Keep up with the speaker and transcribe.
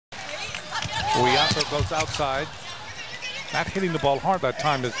goes outside. Not hitting the ball hard that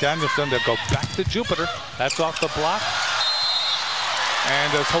time is Danielson. They'll go back to Jupiter. That's off the block.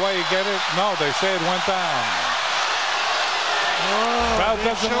 And does Hawaii get it? No, they say it went down. Oh, crowd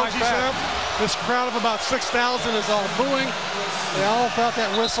doesn't like that. This crowd of about 6,000 is all booing. They all thought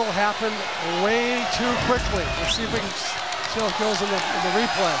that whistle happened way too quickly. Let's see if we can see how it goes in the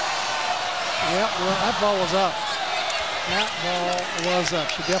replay. Yep, well, that ball was up. That ball was up.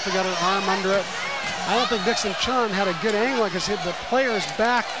 She definitely got her arm under it. I don't think Dixon Chun had a good angle because the player's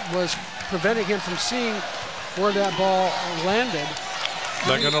back was preventing him from seeing where that ball landed.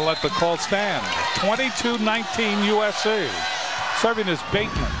 They're going to let the call stand. 22-19 USC. Serving is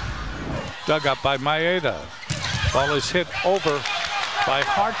Bateman. Dug up by Maeda. Ball is hit over by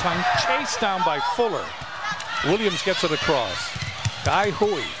Hartung. Chased down by Fuller. Williams gets it across. Guy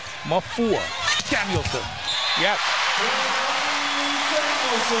Hui. Mafua. Danielson. Yes.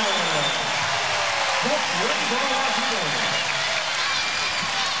 Danielson.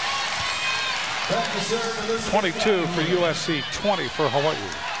 22 for USC, 20 for Hawaii.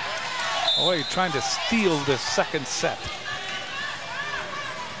 Hawaii trying to steal this second set.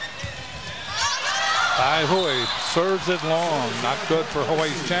 Kai Hui serves it long. Not good for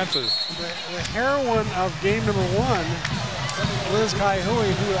Hawaii's chances. The heroine of game number one, Liz Kai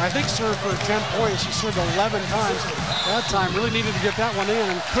Hui, who I think served for 10 points. She served 11 times that time. Really needed to get that one in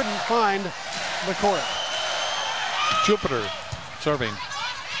and couldn't find the court. Jupiter serving.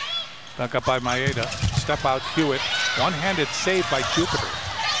 Dunk up by Maeda. Step out Hewitt. One-handed save by Jupiter.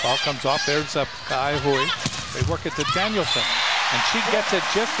 Ball comes off. There's a Kai Hui. They work it to Danielson. And she gets it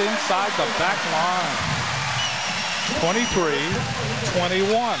just inside the back line.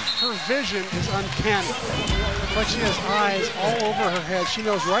 23-21. Her vision is uncanny. But she has eyes all over her head. She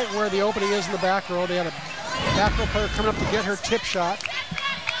knows right where the opening is in the back row. They had a back row player coming up to get her tip shot.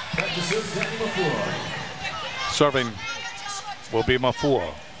 Serving will be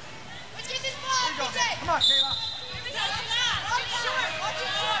Mafua.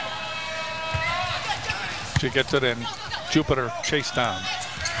 She gets it in. Jupiter chased down.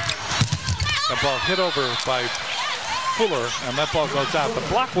 The ball hit over by Fuller, and that ball goes out. The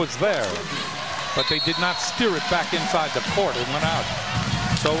block was there, but they did not steer it back inside the court. It went out.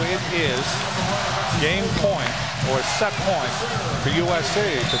 So it is game point or set point for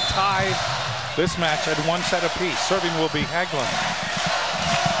USC to tie this match at one set apiece. Serving will be Hagelin.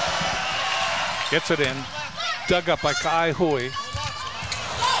 Gets it in. Dug up by Kai Hui.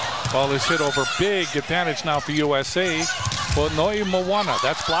 Ball is hit over. Big advantage now for USC. For Noi Moana.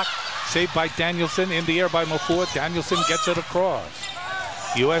 That's blocked. Saved by Danielson. In the air by Mafua. Danielson gets it across.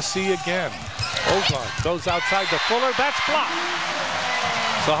 USC again. Ogard goes outside to Fuller. That's blocked.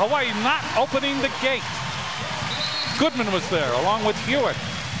 So Hawaii not opening the gate. Goodman was there along with Hewitt.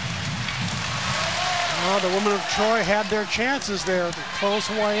 Oh, the women of Troy had their chances there to close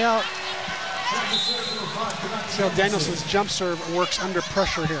Hawaii out. See how Danielson's jump serve works under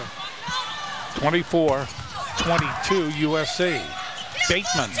pressure here. 24-22 USC.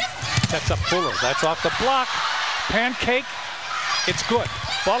 Bateman sets up Fuller. That's off the block. Pancake. It's good.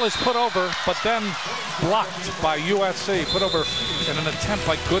 Ball is put over, but then blocked by USC. Put over in an attempt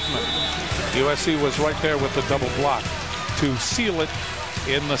by Goodman. USC was right there with the double block to seal it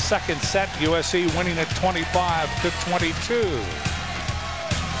in the second set. USC winning at 25-22.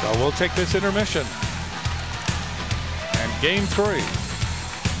 So we'll take this intermission. And game three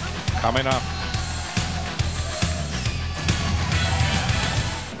coming up.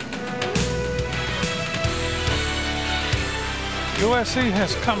 USC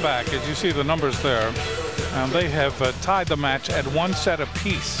has come back, as you see the numbers there, and they have tied the match at one set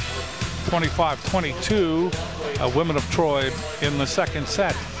apiece. 25-22, women of Troy in the second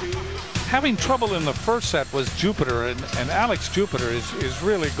set. Having trouble in the first set was Jupiter, and Alex Jupiter is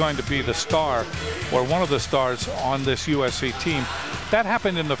really going to be the star, or one of the stars on this USC team. That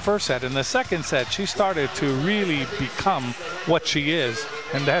happened in the first set. In the second set, she started to really become what she is,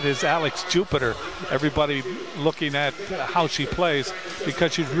 and that is Alex Jupiter. Everybody looking at how she plays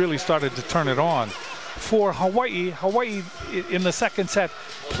because she's really started to turn it on. For Hawaii in the second set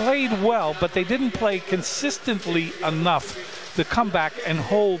played well, but they didn't play consistently enough to come back and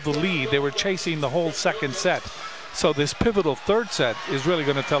hold the lead. They were chasing the whole second set. So this pivotal third set is really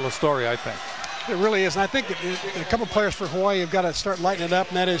going to tell a story, I think. It really is, and I think a couple players for Hawaii have got to start lighting it up,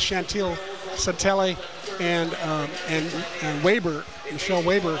 and that is Chantil Satele and Weber, Michelle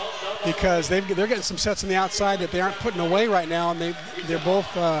Weber, because they're getting some sets on the outside that they aren't putting away right now, and they're both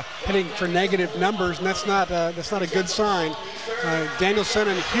hitting for negative numbers, and that's not a good sign. Danielson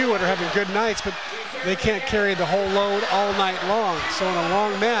and Hewitt are having good nights, but they can't carry the whole load all night long. So in a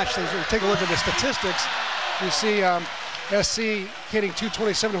long match, take a look at the statistics. You see SC hitting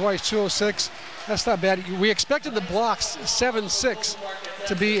 227, Hawaii's 206. That's not bad. We expected the blocks 7-6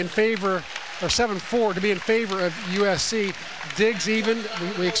 to be in favor, or 7-4 to be in favor of USC. Digs even,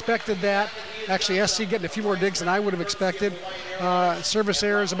 we expected that. Actually, SC getting a few more digs than I would have expected. Service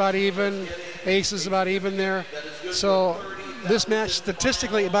errors about even, aces about even there. So this match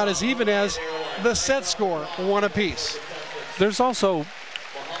statistically about as even as the set score, 1 apiece. There's also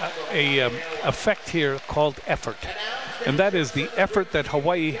a effect here called effort, and that is the effort that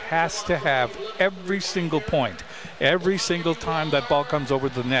Hawaii has to have every single point, every single time that ball comes over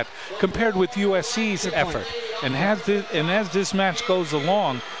the net, compared with USC's effort. And as this match goes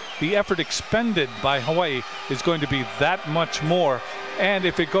along, the effort expended by Hawaii is going to be that much more. And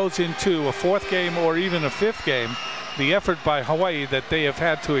if it goes into a 4th game or even a 5th game, the effort by Hawaii that they have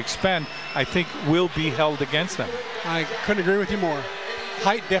had to expend, I think, will be held against them. I couldn't agree with you more.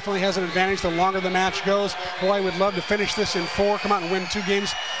 Height definitely has an advantage the longer the match goes. Hawaii would love to finish this in 4, come out and win 2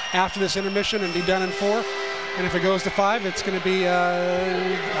 games after this intermission and be done in 4. And if it goes to 5, it's going to be,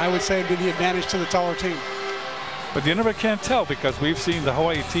 I would say, be the advantage to the taller team. But you never can tell, because we've seen the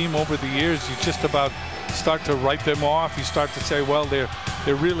Hawaii team over the years. You just about start to write them off. You start to say, well, they're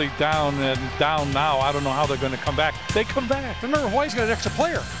really down now. I don't know how they're going to come back. They come back. Remember, Hawaii's got an extra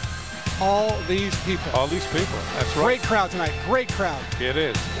player. All these people. All these people. That's right. Great crowd tonight. Great crowd. It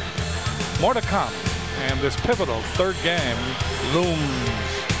is. More to come. And this pivotal 3rd game looms.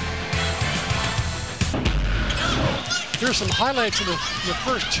 Here's some highlights of the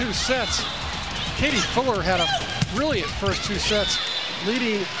first 2 sets. Katie Fuller had a brilliant first 2 sets,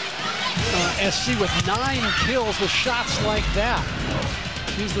 leading SC with 9 kills with shots like that.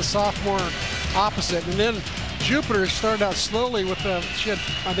 She's the sophomore opposite. And then Jupiter started out slowly with, she had,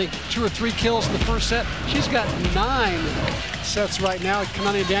 I think, 2 or 3 kills in the first set. She's got 9 sets right now.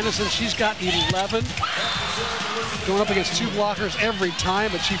 Kanani Danielson, she's got 11. Going up against 2 blockers every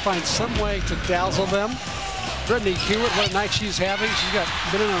time, but she finds some way to dazzle them. Brittany Hewitt, what a night she's having. She's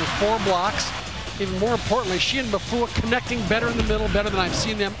been in on 4 blocks. Even more importantly, she and Mafua connecting better in the middle, better than I've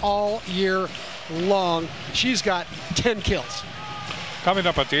seen them all year long. She's got 10 kills. Coming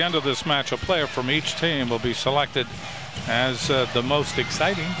up at the end of this match, a player from each team will be selected as the most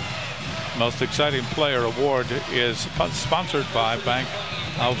exciting player award is sponsored by Bank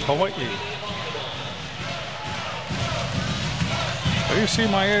of Hawaii. There you see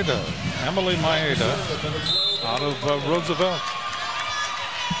Maeda, Emily Maeda, out of Roosevelt.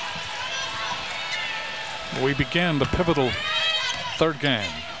 We began the pivotal 3rd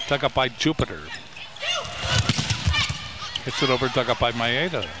game. Dug up by Jupiter. Hits it over, dug up by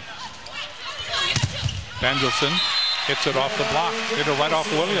Maeda. Danielson hits it off the block. Hit it right off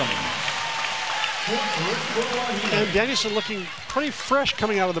Williams. And Danielson looking pretty fresh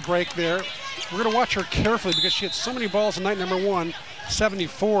coming out of the break there. We're going to watch her carefully because she hit so many balls in night number 1,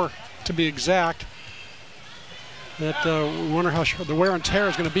 74 to be exact, that we wonder how the wear and tear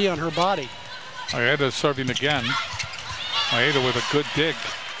is going to be on her body. Maeda serving again. Maeda with a good dig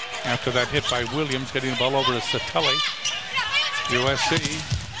after that hit by Williams, getting the ball over to Sattelli. USC,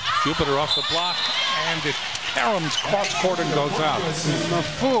 Jupiter off the block, and it caroms cross court and goes out.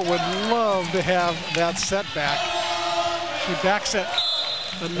 Mafua would love to have that setback. She backset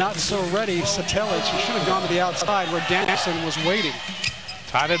the not so ready Sattelli. She should have gone to the outside where Danielson was waiting.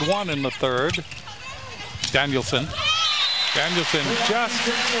 Tied at 1 in the 3rd. Danielson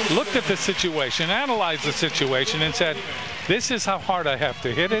just looked at the situation, analyzed the situation, and said, this is how hard I have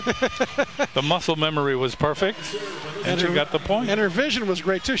to hit it. The muscle memory was perfect, and she got the point. And her vision was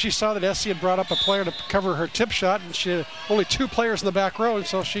great, too. She saw that SC had brought up a player to cover her tip shot, and she had only 2 players in the back row, and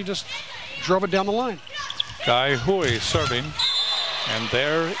so she just drove it down the line. Kai Hui serving, and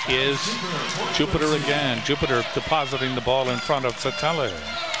there is Jupiter again. Jupiter depositing the ball in front of Sattelli.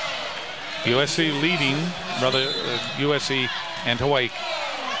 USC leading, USC and Hawaii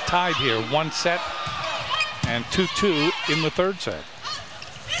tied here, 1 set and 2-2 in the 3rd set.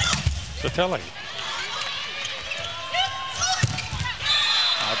 Sattelli.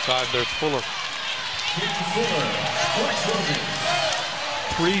 Outside there's Fuller.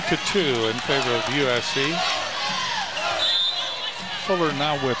 3-2 in favor of USC. Fuller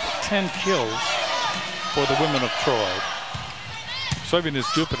now with 10 kills for the women of Troy. Serving is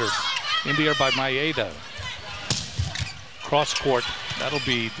Jupiter. In the air by Maeda. Cross court. That'll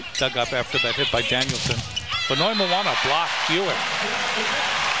be dug up after that hit by Danielson. Fanoi Moana blocked Hewitt.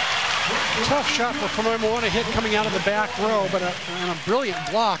 Tough shot for Fanoi Moana, hit coming out of the back row, but a brilliant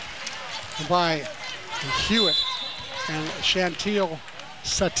block by Hewitt and Chantil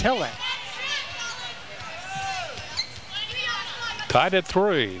Sattelli. Tied at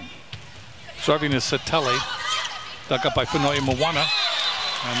 3. Serving is Satele. Dug up by Funoi Moana.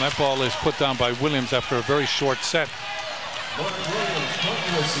 And that ball is put down by Williams after a very short set.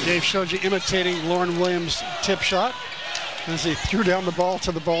 Dave showed you imitating Lauren Williams' tip shot as he threw down the ball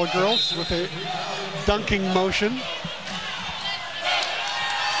to the ball girls with a dunking motion.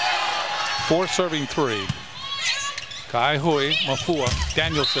 4 serving 3. Kai Hui, Mafua,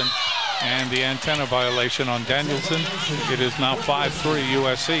 Danielson, and the antenna violation on Danielson. It is now 5-3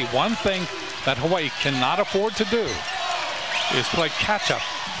 USC. One thing that Hawaii cannot afford to do is play catch-up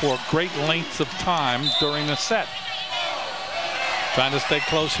for great lengths of time during the set. Trying to stay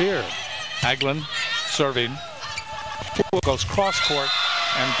close here. Haglund serving. Goes cross court,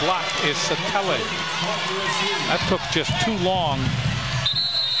 and block is Satele. That took just too long,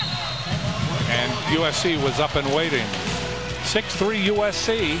 and USC was up and waiting. 6-3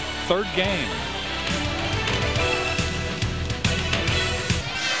 USC, third game.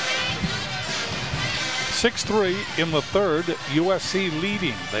 (6-3) in the third, USC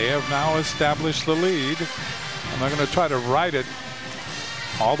leading. They have now established the lead, and they're going to try to ride it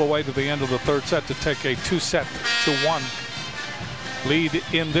all the way to the end of the third set to take a 2-1 lead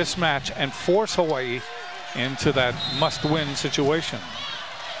in this match and force Hawaii into that must-win situation.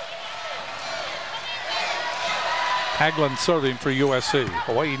 Haglund serving for USC.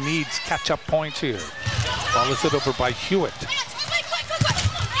 Hawaii needs catch-up points here. Ball is hit over by Hewitt.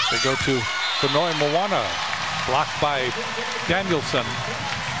 They go to Funoi Moana, blocked by Danielson.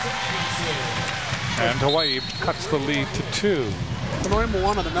 And Hawaii cuts the lead to 2. Funoi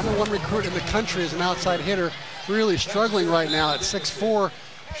Moana, the #1 recruit in the country, is an outside hitter, really struggling right now at 6'4".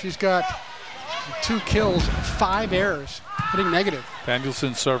 She's got 2 kills, 5 errors, hitting negative.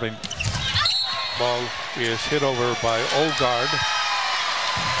 Danielson serving. Ball is hit over by Olgard.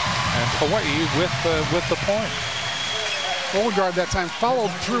 And Hawaii with the point. Olgard that time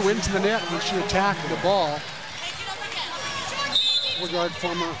followed through into the net when she attacked the ball. Olgard,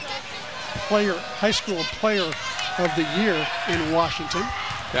 former player, high school player of the year in Washington.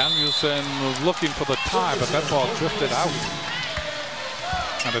 Danielson was looking for the tie, but that ball drifted out.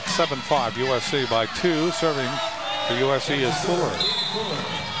 And it's 7-5 USC by 2. Serving for USC is Fuller.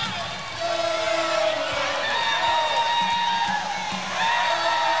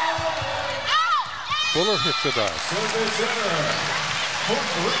 Fuller hits it up.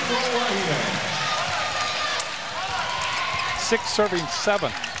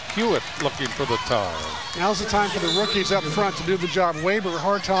 6-7. Hewitt looking for the tie. Now's the time for the rookies up front to do the job. Weber,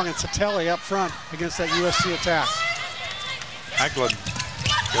 Hartong, and Satele up front against that USC attack. Haglund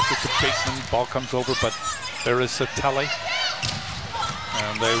gets it to Bateman. Ball comes over, but there is Satele.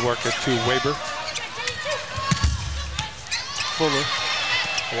 And they work it to Weber. Fuller.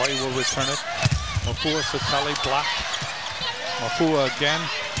 Hawaii will return it. Mafua, Satele blocked. Mafua again.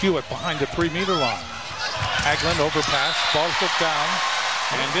 Hewitt behind the 3-meter line. Haglund overpass. Ball hooked down.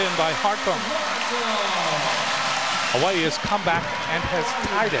 And in by Hartong. Hawaii has come back and has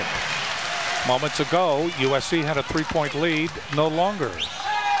tied it. Moments ago, USC had a 3-point lead. No longer.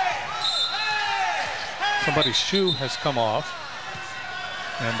 Somebody's shoe has come off.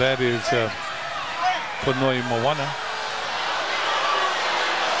 And that is Funoi Moana.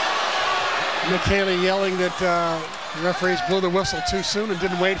 Nick Haley yelling that the referees blew the whistle too soon and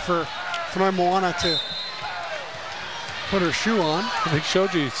didn't wait for Funoi Moana to put her shoe on. I think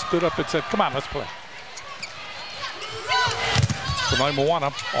Shoji stood up and said, come on, let's play. Funoi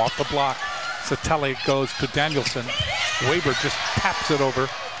Moana off the block. Satele goes to Danielson. Weber just taps it over.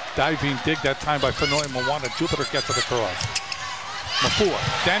 Diving dig that time by Funoi Moana. Jupiter gets it across. Mafua,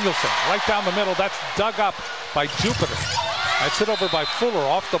 Danielson, right down the middle. That's dug up by Jupiter. That's hit over by Fuller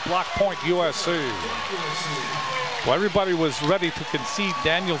off the block point, USC. Well, everybody was ready to concede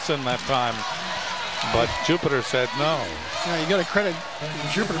Danielson that time, but Jupiter said no. Yeah, you got to credit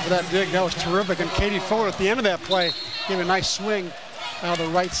Jupiter for that dig. That was terrific. And Katie Fuller at the end of that play gave a nice swing out of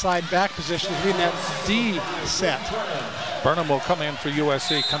the right side back position, hitting that D set. Burnham will come in for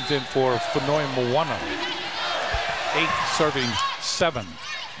USC, comes in for Funoi Moana. 8-7.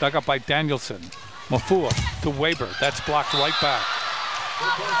 Dug up by Danielson. Mafua to Weber. That's blocked right back.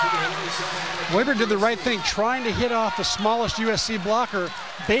 Weber did the right thing, trying to hit off the smallest USC blocker,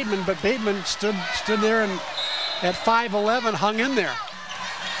 Bateman, but Bateman stood there and at 5'11", hung in there.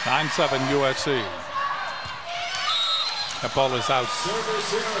 9-7 USC. That ball is out.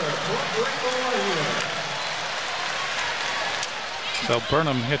 So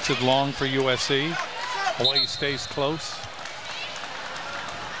Burnham hits it long for USC. Hawaii stays close.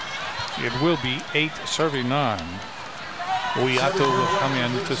 It will be 8-9. Uiato will come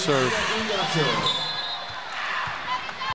in to serve